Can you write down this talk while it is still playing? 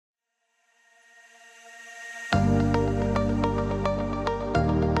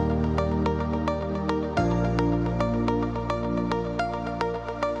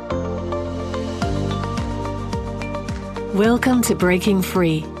Welcome to Breaking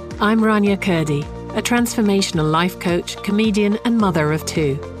Free. I'm Rania Kurdi, a transformational life coach, comedian, and mother of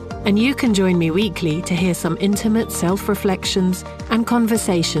two. And you can join me weekly to hear some intimate self-reflections and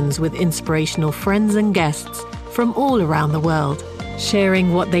conversations with inspirational friends and guests from all around the world,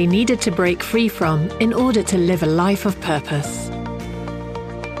 sharing what they needed to break free from in order to live a life of purpose.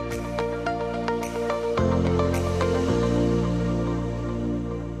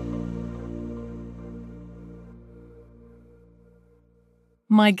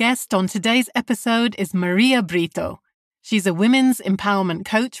 My guest on today's episode is Maria Brito. She's a women's empowerment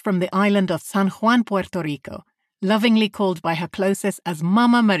coach from the island of San Juan, Puerto Rico, lovingly called by her closest as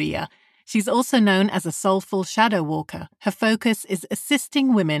Mama Maria. She's also known as a soulful shadow walker. Her focus is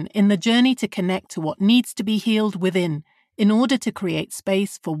assisting women in the journey to connect to what needs to be healed within in order to create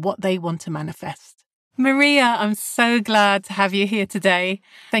space for what they want to manifest. Maria, I'm so glad to have you here today.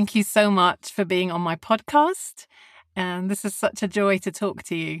 Thank you so much for being on my podcast. And this is such a joy to talk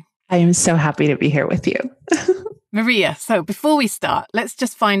to you. I am so happy to be here with you. Maria, so before we start, let's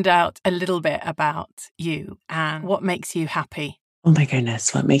just find out a little bit about you and what makes you happy. Oh my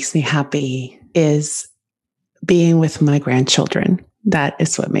goodness, what makes me happy is being with my grandchildren. That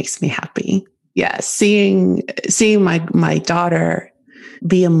is what makes me happy. Yeah, seeing my daughter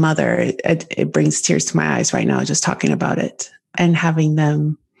be a mother, it brings tears to my eyes right now just talking about it. And having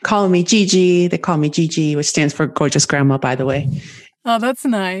them calling me Gigi. They call me Gigi, which stands for gorgeous grandma, by the way. Oh, that's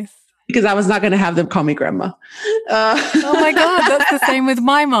nice. Because I was not going to have them call me grandma. Oh my God, that's the same with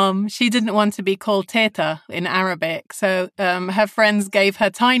my mom. She didn't want to be called Teta in Arabic. So her friends gave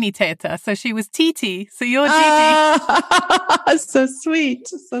her Tiny Teta. So she was Titi. So you're Gigi. So sweet.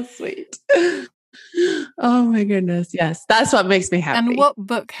 So sweet. Oh my goodness. Yes, that's what makes me happy. And what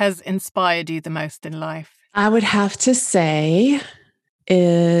book has inspired you the most in life? I would have to say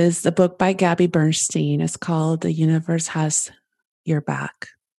is the book by Gabby Bernstein. It's called The Universe Has Your Back.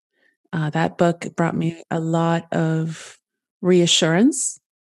 That book brought me a lot of reassurance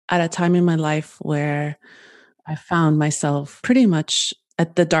at a time in my life where I found myself pretty much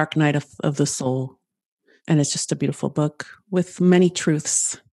at the dark night of the soul. And it's just a beautiful book with many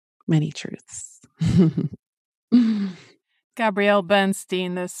truths. Many truths. Gabrielle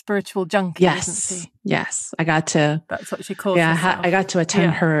Bernstein, the spiritual junkie, yes, isn't she? Yes. I got to... That's what she calls herself. I got to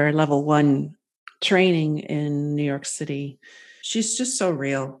attend her level 1 training in New York City. She's just so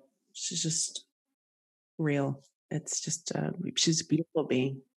real. She's just real. It's just, she's a beautiful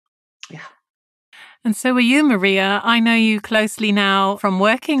being. Yeah. And so are you, Maria. I know you closely now from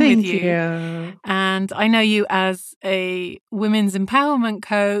working with you. Thank you. And I know you as a women's empowerment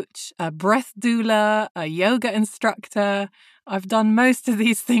coach, a breath doula, a yoga instructor. I've done most of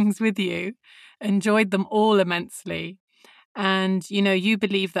these things with you, enjoyed them all immensely. And, you know, you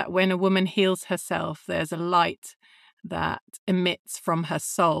believe that when a woman heals herself, there's a light that emits from her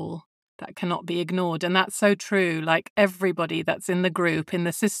soul that cannot be ignored. And that's so true. Like everybody that's in the group, in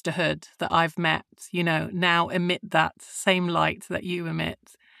the sisterhood that I've met, you know, now emit that same light that you emit.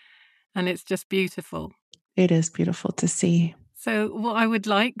 And it's just beautiful. It is beautiful to see. So what I would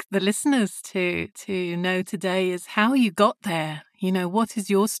like the listeners to know today is how you got there. You know, what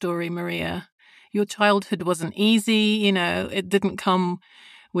is your story, Maria? Your childhood wasn't easy. You know, it didn't come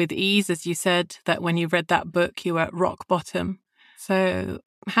with ease, as you said, that when you read that book, you were at rock bottom. So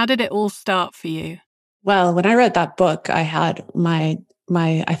how did it all start for you? Well, when I read that book, I had my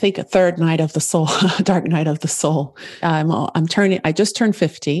I think a third night of the soul, dark night of the soul. I just turned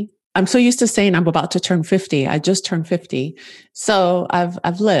 50. I'm so used to saying I'm about to turn 50. I just turned 50. So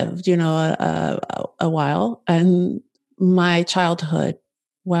I've lived, you know, a while. And my childhood,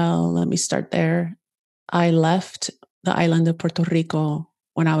 well, let me start there. I left the island of Puerto Rico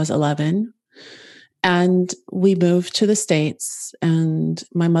when I was 11. And we moved to the States, and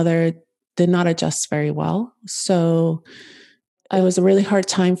my mother did not adjust very well. So it was a really hard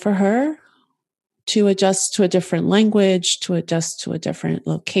time for her to adjust to a different language, to adjust to a different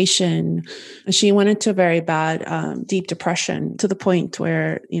location. And she went into a very bad, deep depression to the point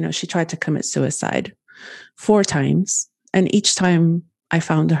where, you know, she tried to commit suicide 4 times. And each time I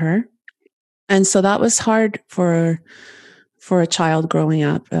found her. And so that was hard for a child growing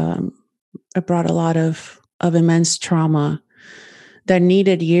up. It brought a lot of immense trauma that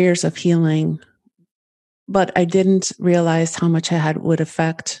needed years of healing. But I didn't realize how much would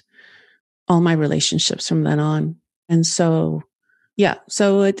affect all my relationships from then on. And so, yeah,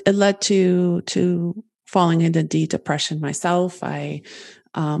 so it led to falling into deep depression myself. My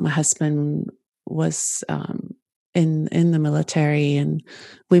husband was in the military, and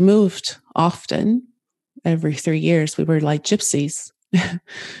we moved often. Every 3 years, we were like gypsies.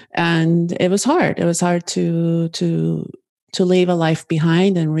 And it was hard. It was hard to to leave a life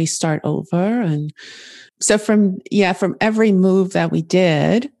behind and restart over. And so from every move that we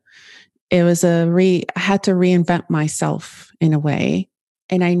did, it was I had to reinvent myself in a way.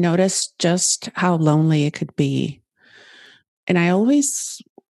 And I noticed just how lonely it could be. And I always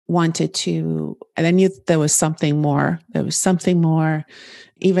wanted to, and I knew there was something more. There was something more.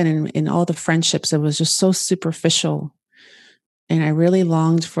 Even in all the friendships, it was just so superficial. And I really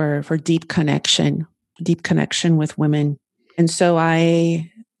longed for deep connection with women. And so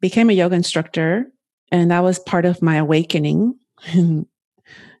I became a yoga instructor, and that was part of my awakening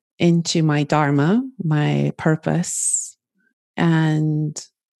into my dharma, my purpose. And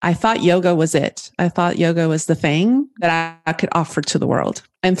I thought yoga was it. I thought yoga was the thing that I could offer to the world.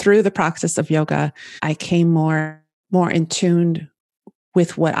 And through the practice of yoga, I came more in tune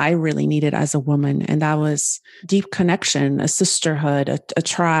with what I really needed as a woman. And that was deep connection, a sisterhood, a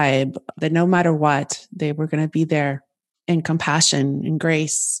tribe, that no matter what, they were going to be there in compassion and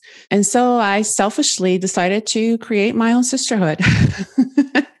grace. And so I selfishly decided to create my own sisterhood.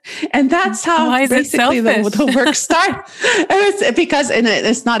 And that's how basically the work started.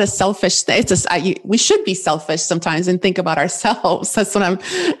 It's not a selfish thing. We should be selfish sometimes and think about ourselves.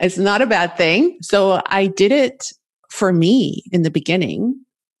 It's not a bad thing. So I did it for me in the beginning.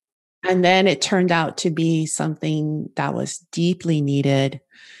 And then it turned out to be something that was deeply needed,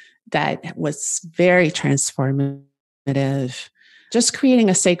 that was very transformative. Just creating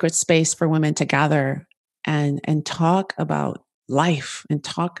a sacred space for women to gather and talk about life, and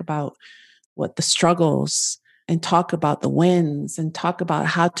talk about what the struggles, and talk about the wins, and talk about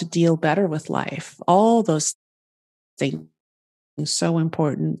how to deal better with life. All those things are so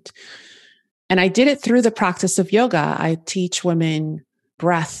important. And I did it through the practice of yoga. I teach women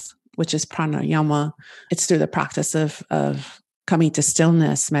breath, which is pranayama. It's through the practice of coming to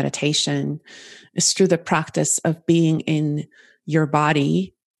stillness, meditation. It's through the practice of being in your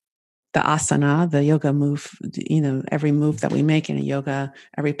body, the asana, the yoga move, every move that we make in a yoga,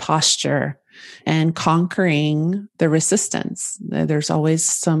 every posture, and conquering the resistance. There's always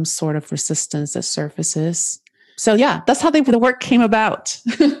some sort of resistance that surfaces. So yeah, that's how the work came about.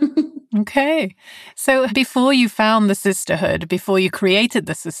 Okay. So before you found the sisterhood, before you created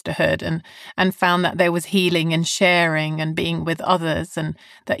the sisterhood and found that there was healing and sharing and being with others, and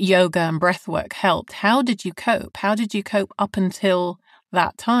that yoga and breath work helped, how did you cope? How did you cope up until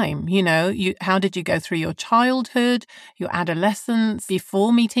that time? How did you go through your childhood, your adolescence,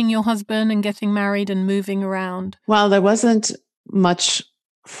 before meeting your husband and getting married and moving around? Well, there wasn't much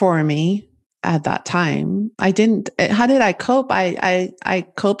for me at that time. How did I cope? I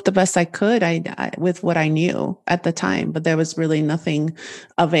coped the best I could with what I knew at the time, but there was really nothing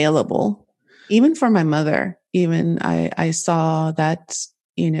available. Even for my mother, I saw that,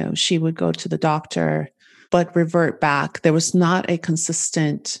 she would go to the doctor, but revert back. There was not a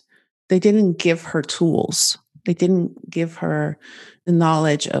consistent, they didn't give her tools. They didn't give her the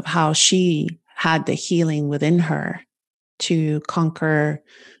knowledge of how she had the healing within her to conquer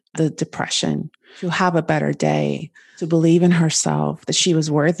the depression, to have a better day, to believe in herself, that she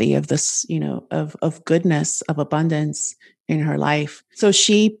was worthy of this, of goodness, of abundance in her life. So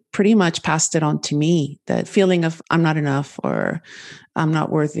she pretty much passed it on to me, that feeling of I'm not enough, or I'm not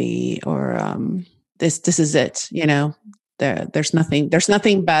worthy, or this is it, there's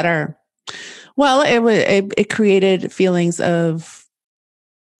nothing better. Well, it created feelings of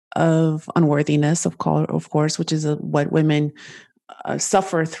unworthiness, of course, which is what women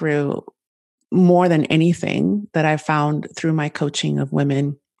suffer through more than anything that I've found through my coaching of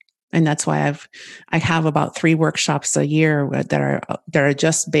women. And that's why I have about 3 workshops a year that are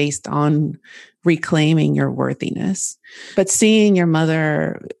just based on reclaiming your worthiness. But seeing your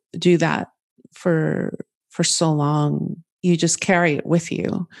mother do that for so long, you just carry it with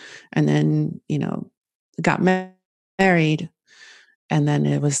you. And then, got married. And then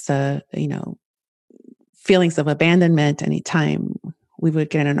it was the, feelings of abandonment. Anytime we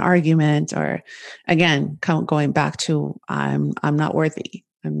would get in an argument, or again, going back to I'm not worthy,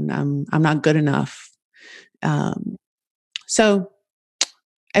 and I'm not good enough. So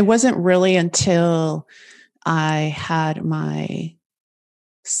it wasn't really until I had my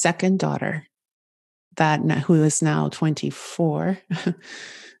second daughter, who is now 24,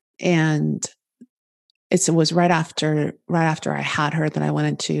 and it was right after I had her that I went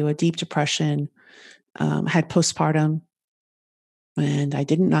into a deep depression. Had postpartum, and I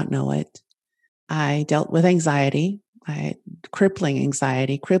did not know it. I dealt with anxiety. I had crippling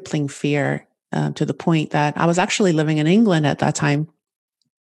anxiety, crippling fear, to the point that I was actually living in England at that time.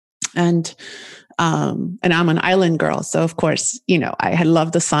 And And I'm an island girl. So of course, I had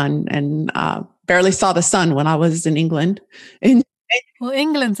loved the sun and barely saw the sun when I was in England. And well,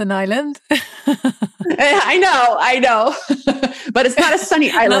 England's an island. I know. But it's not a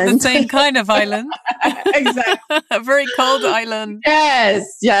sunny island. Not the same kind of island. Exactly. A very cold island. Yes.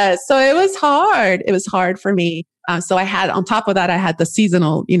 So it was hard. It was hard for me. So I had, on top of that, I had the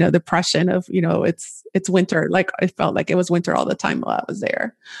seasonal, depression of, it's winter. Like I felt like it was winter all the time while I was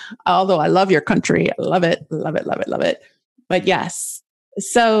there. Although I love your country. I love it. Love it. Love it. Love it. But yes.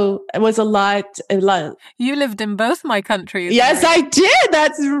 So it was a lot. You lived in both my countries. Yes, right? I did.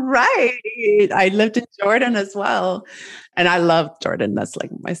 That's right. I lived in Jordan as well. And I love Jordan. That's like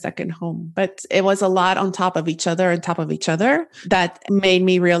my second home. But it was a lot on top of each other, that made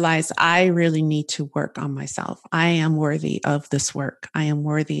me realize I really need to work on myself. I am worthy of this work. I am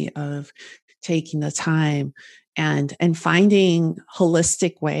worthy of taking the time and finding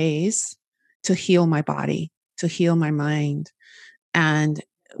holistic ways to heal my body, to heal my mind. And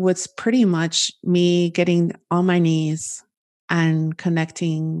was pretty much me getting on my knees and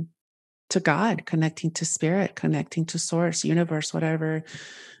connecting to God, connecting to spirit, connecting to source, universe, whatever,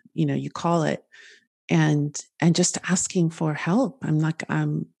 you call it. And just asking for help.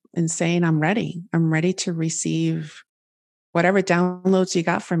 I'm saying I'm ready. I'm ready to receive whatever downloads you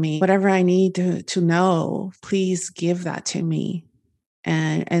got for me, whatever I need to know, please give that to me.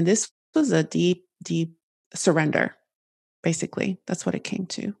 And this was a deep, deep surrender. Basically, that's what it came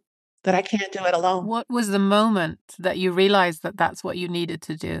to, that I can't do it alone. What was the moment that you realized that that's what you needed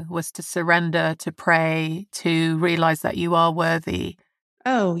to do, was to surrender, to pray, to realize that you are worthy?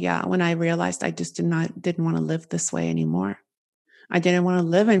 Oh, yeah. When I realized I just didn't want to live this way anymore. I didn't want to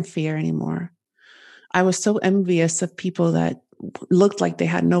live in fear anymore. I was so envious of people that looked like they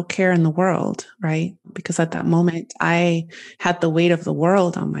had no care in the world, right? Because at that moment, I had the weight of the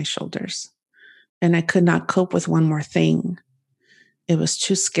world on my shoulders. And I could not cope with one more thing. It was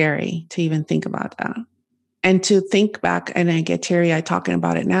too scary to even think about that. And to think back, and I get teary-eyed talking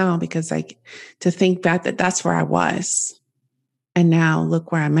about it now, because to think back that's where I was. And now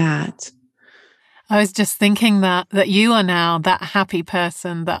look where I'm at. I was just thinking that you are now that happy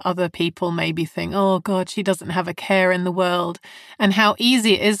person that other people maybe think, oh God, she doesn't have a care in the world. And how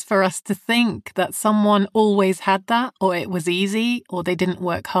easy it is for us to think that someone always had that, or it was easy, or they didn't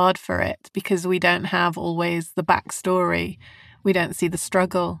work hard for it, because we don't have always the backstory. We don't see the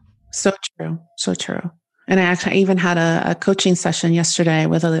struggle. So true. So true. And I even had a coaching session yesterday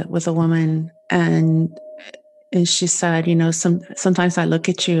with a woman, and she said, sometimes I look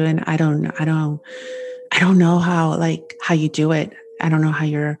at you and I don't know how you do it. I don't know how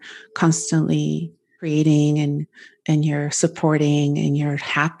you're constantly creating and you're supporting and you're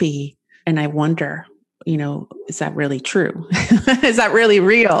happy. And I wonder, is that really true? Is that really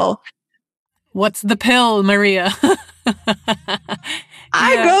real? What's the pill, Maria?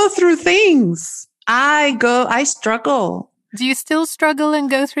 I go through things. I struggle. Do you still struggle and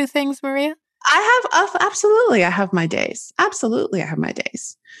go through things, Maria? Absolutely. I have my days. Absolutely. I have my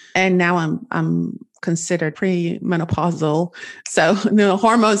days. And now I'm considered premenopausal. So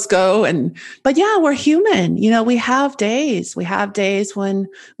hormones go but yeah, we're human. We have days. We have days when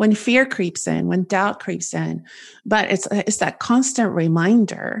fear creeps in, when doubt creeps in. But it's that constant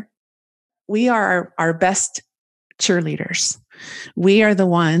reminder. We are our best cheerleaders. We are the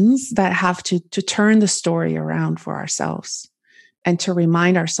ones that have to turn the story around for ourselves and to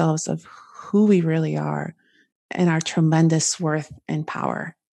remind ourselves of who we really are and our tremendous worth and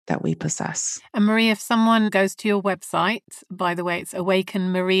power that we possess. And Maria, if someone goes to your website, by the way, it's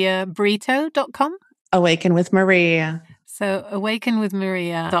awakenmariabrito.com? Awaken with Maria. So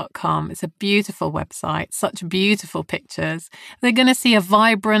awakenwithmaria.com. It's a beautiful website, such beautiful pictures. They're going to see a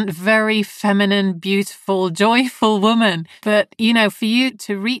vibrant, very feminine, beautiful, joyful woman. But, for you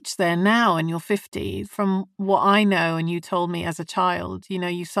to reach there now in your 50s, from what I know, and you told me as a child,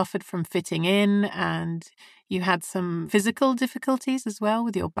 you suffered from fitting in and you had some physical difficulties as well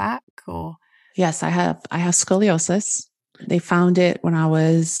with your back, or? Yes, I have scoliosis. They found it when I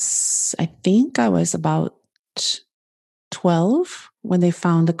think I was about 12 when they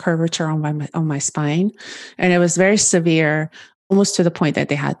found the curvature on my spine. And it was very severe, almost to the point that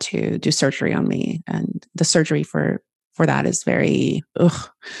they had to do surgery on me. And the surgery for that is very,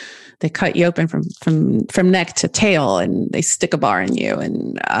 they cut you open from neck to tail and they stick a bar in you.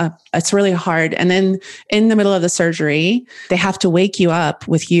 And it's really hard. And then in the middle of the surgery, they have to wake you up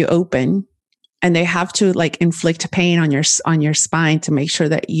with you open. And they have to inflict pain on your spine to make sure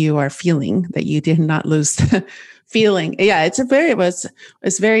that you are feeling, that you did not lose the feeling. Yeah, it's a very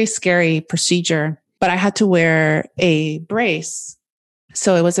scary procedure. But I had to wear a brace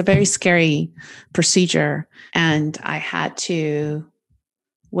So it was a very scary procedure. And I had to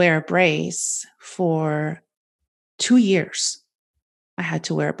wear a brace for 2 years. I had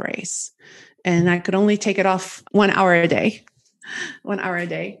to wear a brace, and I could only take it off 1 hour a day, 1 hour a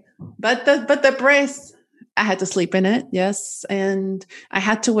day. But the brace, I had to sleep in it. Yes. And I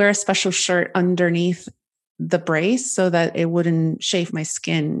had to wear a special shirt underneath the brace so that it wouldn't shave my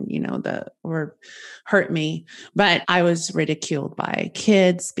skin, or hurt me. But I was ridiculed by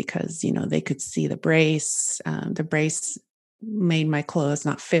kids because, they could see the brace. The brace made my clothes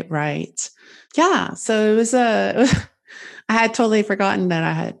not fit right. Yeah. So it was I had totally forgotten that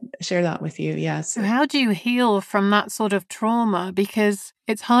I had shared that with you. Yes. So how do you heal from that sort of trauma? Because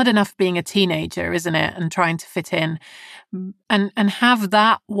it's hard enough being a teenager, isn't it? And trying to fit in and have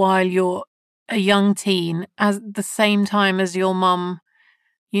that while you're a young teen at the same time as your mum,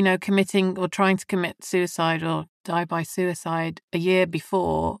 committing or trying to commit suicide or die by suicide a year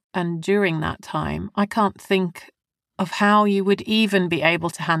before and during that time. I can't think of how you would even be able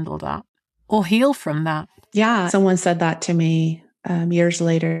to handle that or heal from that. Yeah. Someone said that to me years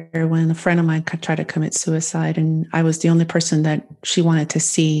later when a friend of mine tried to commit suicide, and I was the only person that she wanted to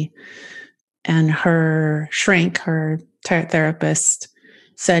see. And her shrink, her therapist,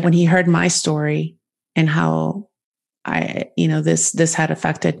 said when he heard my story and how this had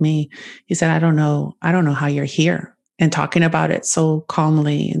affected me, he said, I don't know how you're here and talking about it so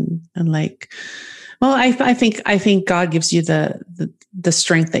calmly and like, well, I think God gives you the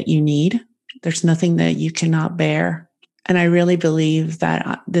strength that you need. There's nothing that you cannot bear. And I really believe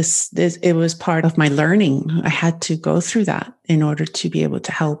that this it was part of my learning. I had to go through that in order to be able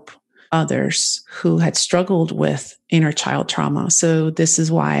to help others who had struggled with inner child trauma. So this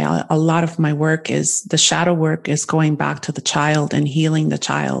is why a lot of my work the shadow work is going back to the child and healing the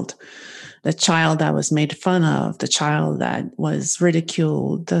child that was made fun of, the child that was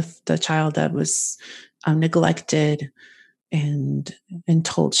ridiculed, the child that was neglected and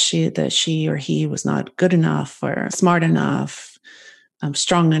told that she or he was not good enough or smart enough,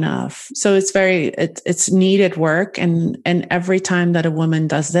 strong enough. So it's needed work. And every time that a woman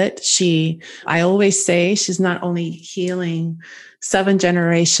does it, I always say she's not only healing 7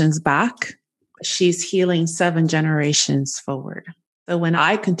 generations back, she's healing 7 generations forward. So when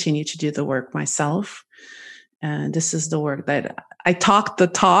I continue to do the work myself, and this is the work that I talk the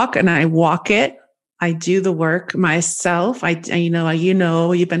talk and I walk it, I do the work myself.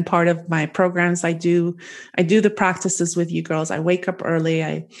 You've been part of my programs. I do the practices with you girls. I wake up early.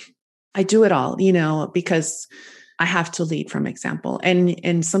 I do it all, because I have to lead from example.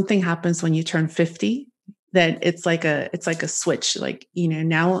 And something happens when you turn 50 that it's like a switch. Like,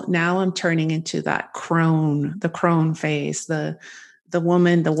 now I'm turning into the crone phase, the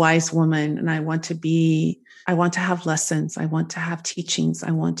woman, the wise woman. And I want to have lessons. I want to have teachings. I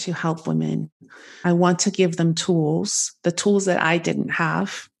want to help women. I want to give them the tools that I didn't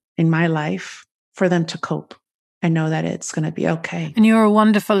have in my life for them to cope and know that it's going to be okay. And you're a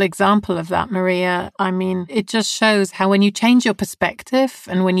wonderful example of that, Maria. I mean, it just shows how when you change your perspective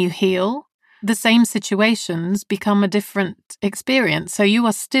and when you heal, the same situations become a different experience. So you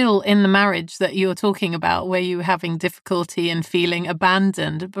are still in the marriage that you're talking about where you're having difficulty and feeling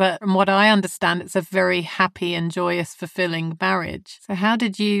abandoned. But from what I understand, it's a very happy and joyous, fulfilling marriage. So how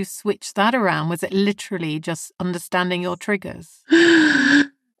did you switch that around? Was it literally just understanding your triggers?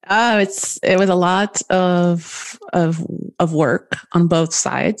 It was a lot of work on both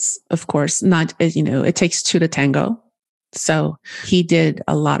sides. Of course, not, it takes 2 to tango. So he did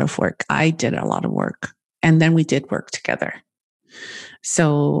a lot of work. I did a lot of work. And then we did work together.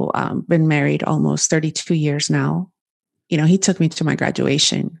 So been married almost 32 years now. He took me to my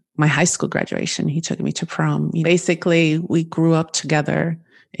graduation, my high school graduation. He took me to prom. Basically, we grew up together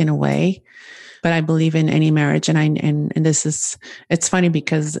in a way. But I believe in any marriage. And it's funny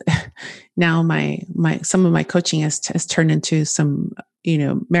because now some of my coaching has turned into some,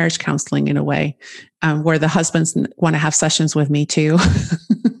 marriage counseling in a way, where the husbands want to have sessions with me too.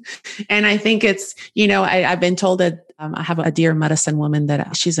 And I think it's, I've been told that I have a dear medicine woman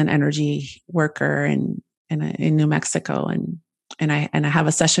that she's an energy worker in New Mexico. And I have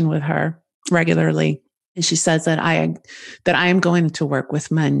a session with her regularly. And she says that I am going to work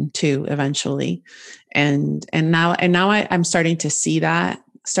with men too eventually, and now I'm starting to see that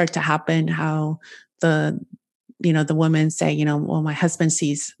start to happen. How the women say, well, my husband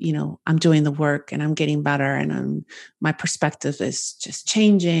sees, I'm doing the work and I'm getting better, and my perspective is just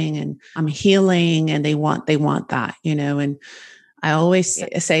changing, and I'm healing, and they want that, And I always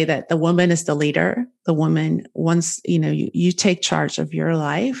say that the woman is the leader. The woman, once you take charge of your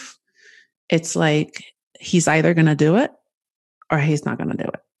life, it's like, he's either going to do it or he's not going to do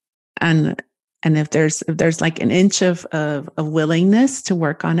it. And if there's like an inch of willingness to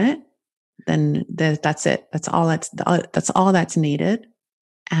work on it, then that's it. That's all that's needed.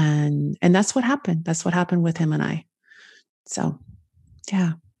 And that's what happened. That's what happened with him and I. So,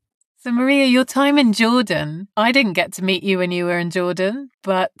 yeah. So Maria, your time in Jordan, I didn't get to meet you when you were in Jordan,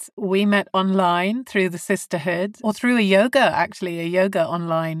 but we met online through the Sisterhood, or through a yoga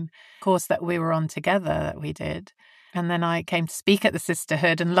online course that we were on together that we did. And then I came to speak at the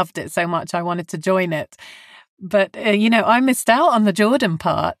Sisterhood and loved it so much I wanted to join it. But, I missed out on the Jordan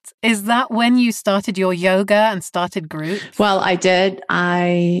part. Is that when you started your yoga and started groups? Well, I did.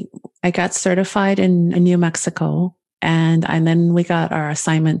 I got certified in New Mexico, and then we got our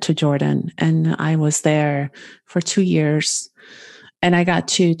assignment to Jordan, and I was there for 2 years, and I got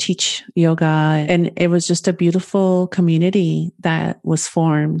to teach yoga, and it was just a beautiful community that was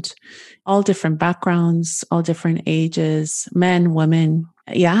formed. All different backgrounds, all different ages, men, women.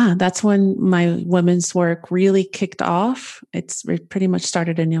 Yeah, that's when my women's work really kicked off. It pretty much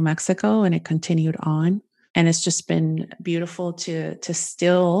started in New Mexico and it continued on. And it's just been beautiful to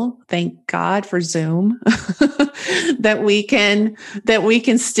still thank God for Zoom that we can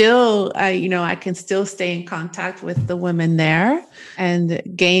still, I can still stay in contact with the women there and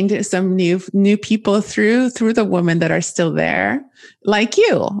gained some new people through the women that are still there, like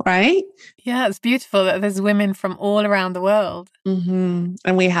you, right? Yeah, it's beautiful that there's women from all around the world. Mm-hmm.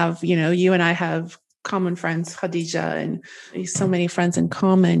 And we have, you and I have common friends, Khadija, and so many friends in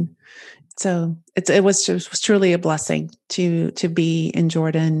common. So it was truly a blessing to be in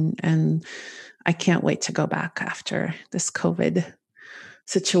Jordan, and I can't wait to go back after this COVID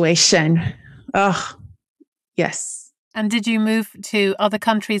situation. Oh, yes. And did you move to other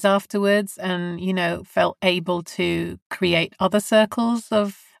countries afterwards and, felt able to create other circles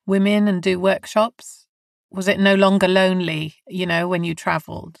of women and do workshops? Was it no longer lonely, when you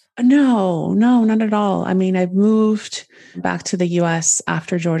traveled? No, not at all. I mean, I've moved back to the US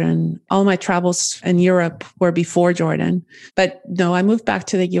after Jordan. All my travels in Europe were before Jordan. But no, I moved back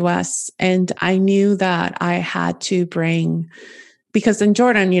to the US, and I knew that I had to bring, because in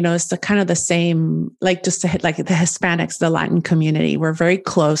Jordan, it's the kind of the same, like just like the Hispanics, the Latin community. We're very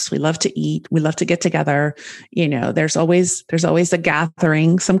close. We love to eat. We love to get together. There's always a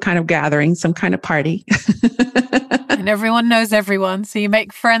gathering, some kind of party. And everyone knows everyone. So you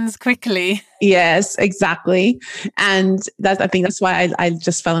make friends quickly. Yes, exactly. And I think that's why I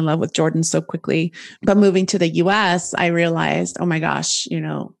just fell in love with Jordan so quickly. But moving to the US, I realized, oh my gosh,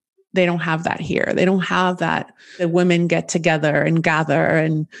 they don't have that here. They don't have that. The women get together and gather,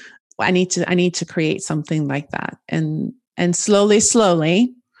 and I need to create something like that. And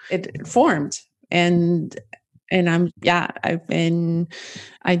slowly it formed. And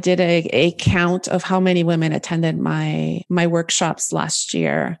I did a count of how many women attended my workshops last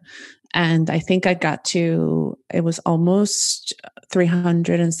year. And I think I got to, it was almost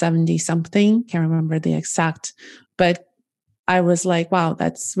 370 something. Can't remember the exact, but I was like, wow,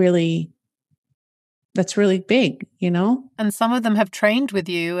 that's really big, And some of them have trained with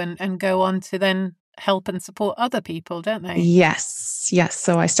you and go on to then help and support other people, don't they? Yes.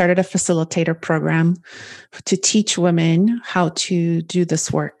 So I started a facilitator program to teach women how to do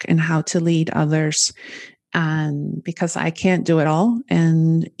this work and how to lead others. And because I can't do it all,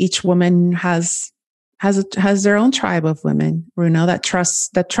 and each woman has their own tribe of women, that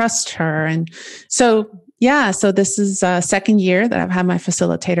trust her. And so, so this is a second year that I've had my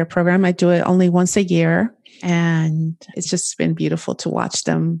facilitator program. I do it only once a year, and it's just been beautiful to watch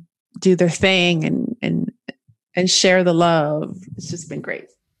them do their thing and share the love. It's just been great.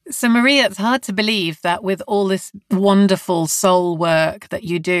 So Maria, it's hard to believe that with all this wonderful soul work that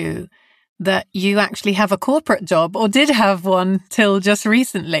you do, that you actually have a corporate job, or did have one till just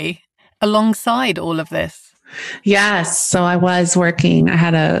recently, alongside all of this. Yes. So I was working, I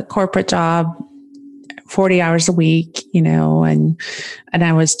had a corporate job, 40 hours a week, and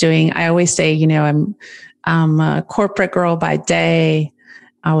I was doing, I always say, I'm a corporate girl by day.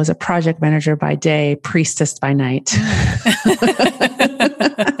 I was a project manager by day, priestess by night.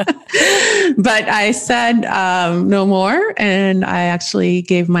 But I said no more. And I actually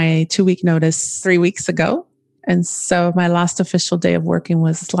gave my 2-week notice 3 weeks ago. And so my last official day of working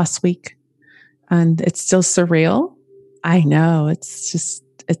was last week. And it's still surreal. I know, it's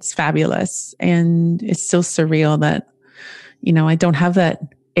fabulous. And it's still surreal that, I don't have that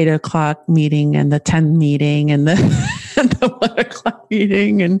 8 o'clock meeting and the 10 meeting and the 1 o'clock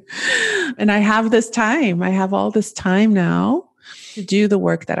meeting. And I have this time. I have all this time now to do the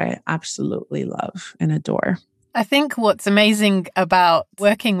work that I absolutely love and adore. I think what's amazing about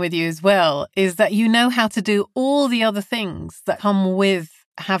working with you as well is that you know how to do all the other things that come with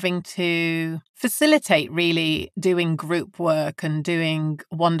having to facilitate really doing group work and doing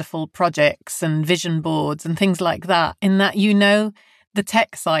wonderful projects and vision boards and things like that, in that you know the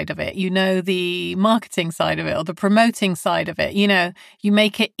tech side of it, you know the marketing side of it or the promoting side of it, you know, you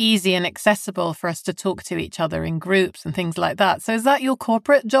make it easy and accessible for us to talk to each other in groups and things like that. So is that your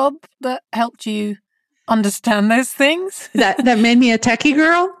corporate job that helped you understand those things? that made me a techie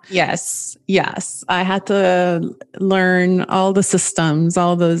girl? Yes. I had to learn all the systems,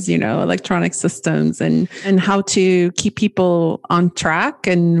 all those, electronic systems and how to keep people on track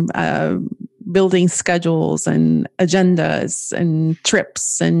and building schedules and agendas and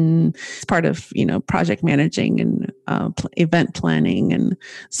trips, and it's part of, project managing and event planning. And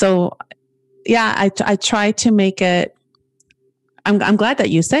so, yeah, I try to make it. I'm glad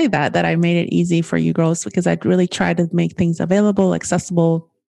that you say that I made it easy for you girls, because I'd really try to make things available, accessible,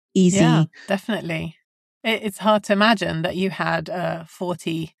 easy. Yeah, definitely. It's hard to imagine that you had a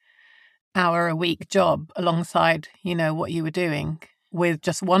 40-hour-a-week job alongside, what you were doing with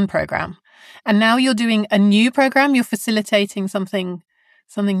just one program. And now you're doing a new program. You're facilitating something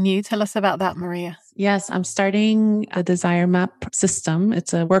new. Tell us about that, Maria. Yes, I'm starting a Desire Map system.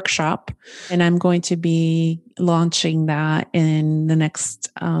 It's a workshop, and I'm going to be launching that in the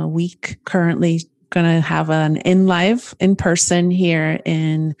next week. Currently going to have an in person here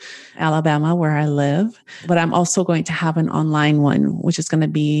in Alabama, where I live. But I'm also going to have an online one, which is going to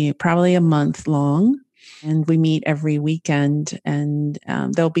be probably a month long. And we meet every weekend, and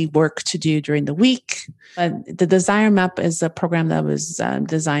there'll be work to do during the week. But the Desire Map is a program that was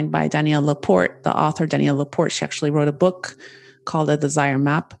designed by Danielle Laporte, the author Danielle Laporte. She actually wrote a book called The Desire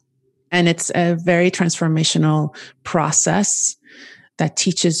Map. And it's a very transformational process that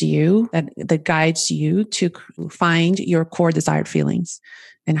teaches you, that guides you to find your core desired feelings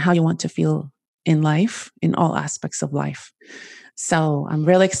and how you want to feel in life, in all aspects of life. So I'm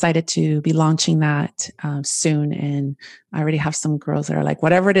really excited to be launching that soon. And I already have some girls that are like,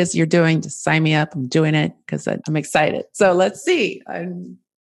 whatever it is you're doing, just sign me up. I'm doing it because I'm excited. So let's see.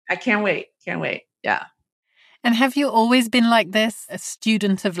 I can't wait. Yeah. And have you always been like this, a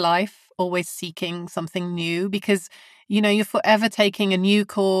student of life, always seeking something new? Because, you're forever taking a new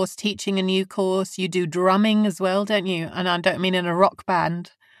course, teaching a new course. You do drumming as well, don't you? And I don't mean in a rock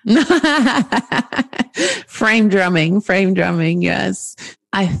band. Frame drumming. Yes.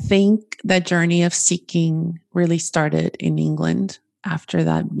 I think that journey of seeking really started in England. After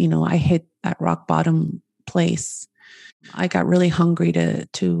that, I hit that rock bottom place. I got really hungry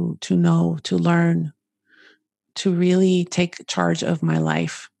to know, to learn, to really take charge of my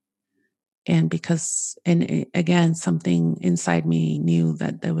life. And again, something inside me knew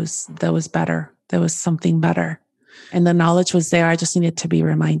that there was better. There was something better. And the knowledge was there. I just needed to be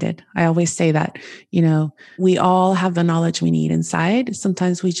reminded. I always say that, we all have the knowledge we need inside.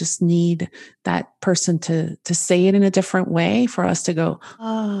 Sometimes we just need that person to say it in a different way for us to go,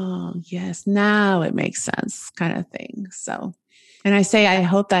 oh, yes, now it makes sense, kind of thing. So, and I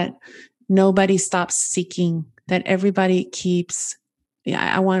hope that nobody stops seeking, that everybody keeps.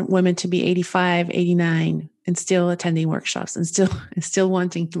 I want women to be 85, 89 and still attending workshops and still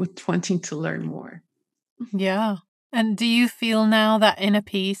wanting to learn more. Yeah. And do you feel now that inner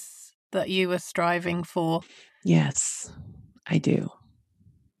peace that you were striving for? Yes, I do.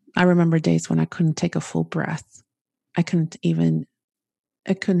 I remember days when I couldn't take a full breath. I couldn't even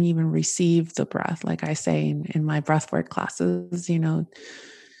receive the breath. Like I say in my breathwork classes,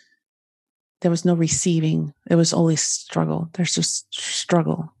 there was no receiving. It was always struggle. There's just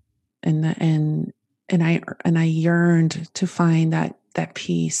struggle. And I yearned to find that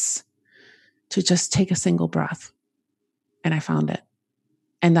peace, to just take a single breath. And I found it.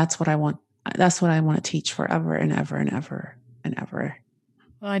 And that's what I want. That's what I want to teach forever and ever and ever and ever.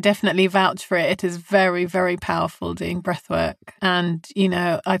 Well, I definitely vouch for it. It is very, very powerful doing breathwork. And,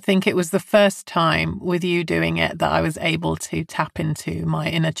 I think it was the first time with you doing it that I was able to tap into my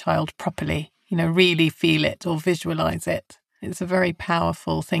inner child properly, really feel it or visualize it. It's a very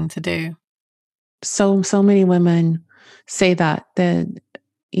powerful thing to do. So many women say that they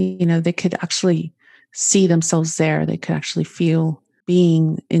could actually see themselves there. They could actually feel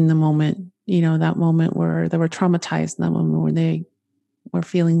being in the moment, that moment where they were traumatized, that moment where they were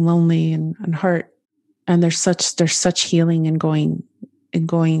feeling lonely and hurt. And there's such healing in going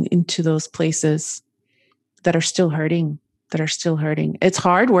into those places that are still hurting. It's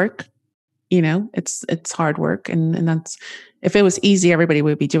hard work, it's hard work. And that's, if it was easy, everybody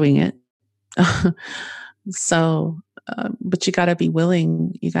would be doing it. So, but you gotta be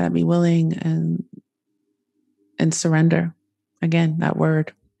willing and and surrender. Again, that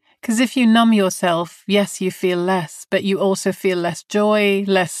word. Because if you numb yourself, yes, you feel less, but you also feel less joy,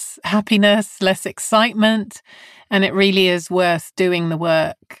 less happiness, less excitement. And it really is worth doing the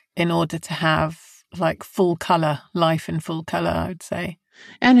work in order to have like full color, life in full color, I would say.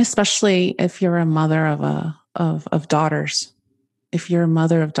 And especially if you're a mother of daughters. If you're a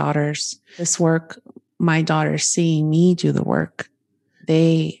mother of daughters, this work, my daughters seeing me do the work,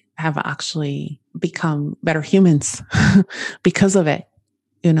 they have actually become better humans because of it,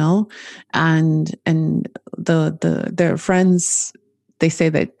 you know? And their friends, they say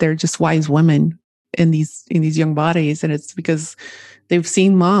that they're just wise women in these young bodies. And it's because they've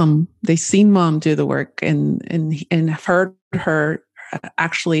seen mom do the work and have heard her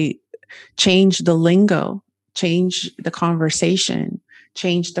actually change the lingo, change the conversation,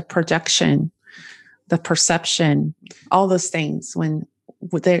 change the projection, the perception, all those things. When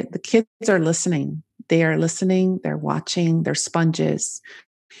the kids are listening, they're watching, they're sponges.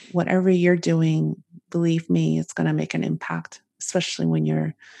 Whatever you're doing, believe me, it's going to make an impact, especially when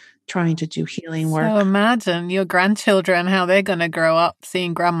you're trying to do healing work. So imagine your grandchildren, how they're going to grow up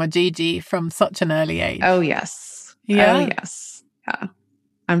seeing Grandma Gigi from such an early age. Oh, yes. Yeah. Oh, yes. Yeah.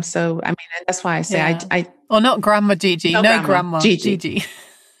 That's why I say yeah. Or not Grandma Gigi. No, Grandma Gigi.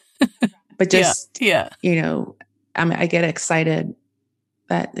 But just, you know, I get excited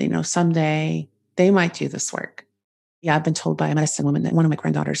that, you know, someday they might do this work. Yeah, I've been told by a medicine woman that one of my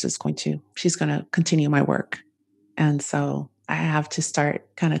granddaughters she's going to continue my work. And so I have to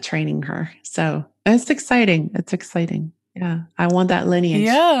start kind of training her. So it's exciting. It's exciting. Yeah. I want that lineage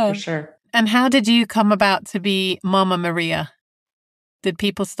for sure. And how did you come about to be Mama Maria? Did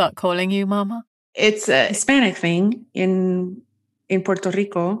people start calling you Mama? It's a Hispanic thing in Puerto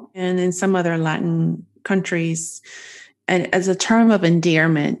Rico and in some other Latin countries. And as a term of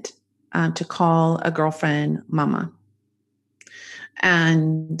endearment, to call a girlfriend Mama.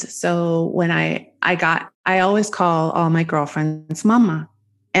 And so when I always call all my girlfriends Mama.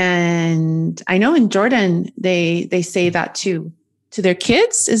 And I know in Jordan, they say that too to their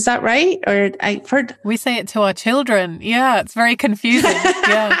kids. Is that right? Or I've heard. We say it to our children. Yeah. It's very confusing.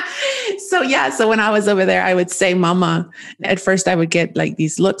 Yeah. So when I was over there, I would say Mama. At first I would get like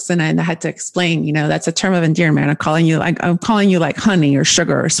these looks and I had to explain, you know, that's a term of endearment. I'm calling you like honey or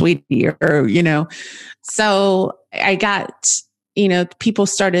sugar or sweetie or you know. So I got, you know, people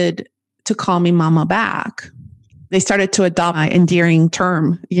started to call me Mama back. They started to adopt my endearing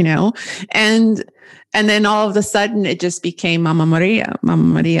term, you know, and then all of a sudden it just became Mama Maria.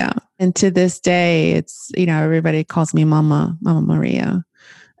 And to this day, it's, you know, everybody calls me Mama Maria.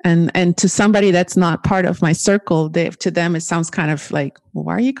 And to somebody that's not part of my circle, to them, it sounds kind of like, well,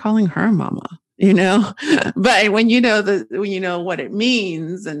 why are you calling her Mama? You know, but when you know what it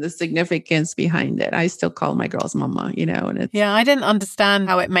means and the significance behind it, I still call my girls Mama, you know, and I didn't understand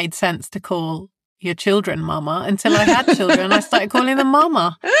how it made sense to call your children Mama until I had children. I started calling them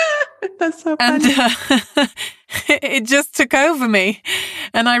Mama. That's so funny. And it just took over me.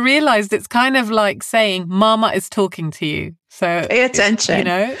 And I realized it's kind of like saying Mama is talking to you. So pay attention. You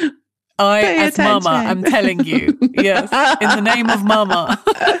know, as Mama, I'm telling you. Yes, in the name of Mama.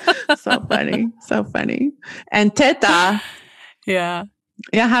 So funny. And Teta. Yeah.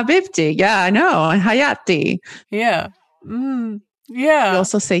 Yeah, Habibti. Yeah, I know. And Hayati. Yeah. Yeah. We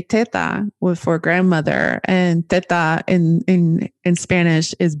also say Teta for grandmother, and Teta in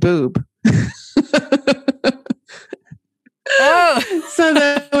Spanish is boob. Oh, so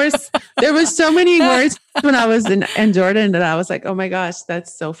there was so many words when I was in Jordan that I was like, oh my gosh,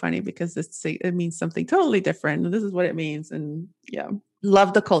 that's so funny because it means something totally different. And this is what it means. And yeah,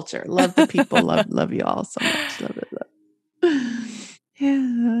 love the culture, love the people, love you all so much. Love it.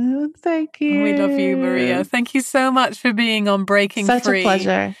 Yeah, thank you. We love you, Maria. Thank you so much for being on Breaking Free. Such a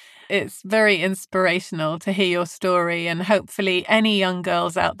pleasure. It's very inspirational to hear your story, and hopefully any young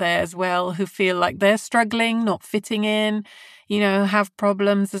girls out there as well who feel like they're struggling, not fitting in, you know, have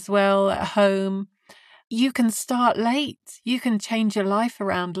problems as well at home. You can start late. You can change your life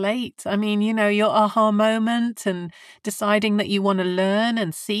around late. I mean, you know, your aha moment and deciding that you want to learn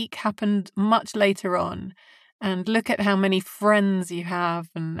and seek happened much later on. And look at how many friends you have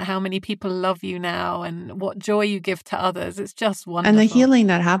and how many people love you now and what joy you give to others. It's just wonderful. And the healing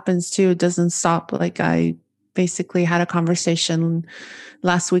that happens too doesn't stop. Like I basically had a conversation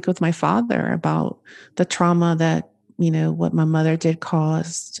last week with my father about the trauma that, you know, what my mother did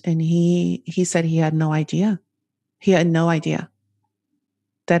caused. And he said he had no idea. He had no idea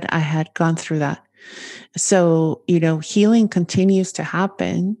that I had gone through that. So, you know, healing continues to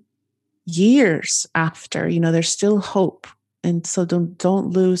happen years after, you know, there's still hope. And so don't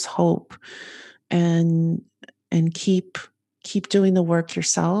lose hope. And and keep doing the work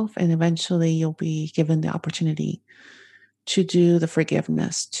yourself. And eventually you'll be given the opportunity to do the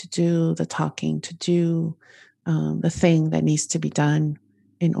forgiveness, to do the talking, to do the thing that needs to be done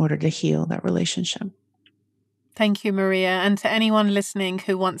in order to heal that relationship. Thank you, Maria. And to anyone listening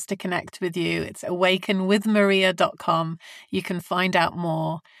who wants to connect with you, it's awakenwithmaria.com. You can find out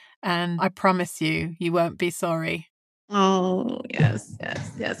more. And I promise you, you won't be sorry. Oh, yes.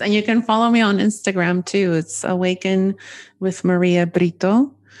 And you can follow me on Instagram too. It's Awaken with Maria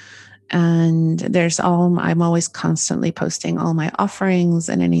Brito. And I'm always constantly posting all my offerings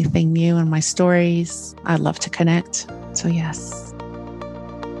and anything new and my stories. I love to connect. So yes.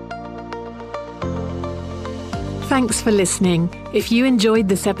 Thanks for listening. If you enjoyed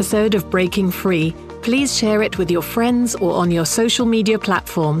this episode of Breaking Free, please share it with your friends or on your social media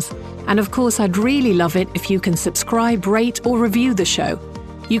platforms. And of course, I'd really love it if you can subscribe, rate, or review the show.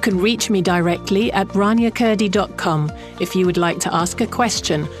 You can reach me directly at raniakurdi.com if you would like to ask a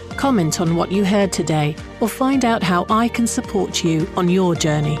question, comment on what you heard today, or find out how I can support you on your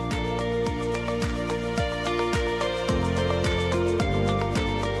journey.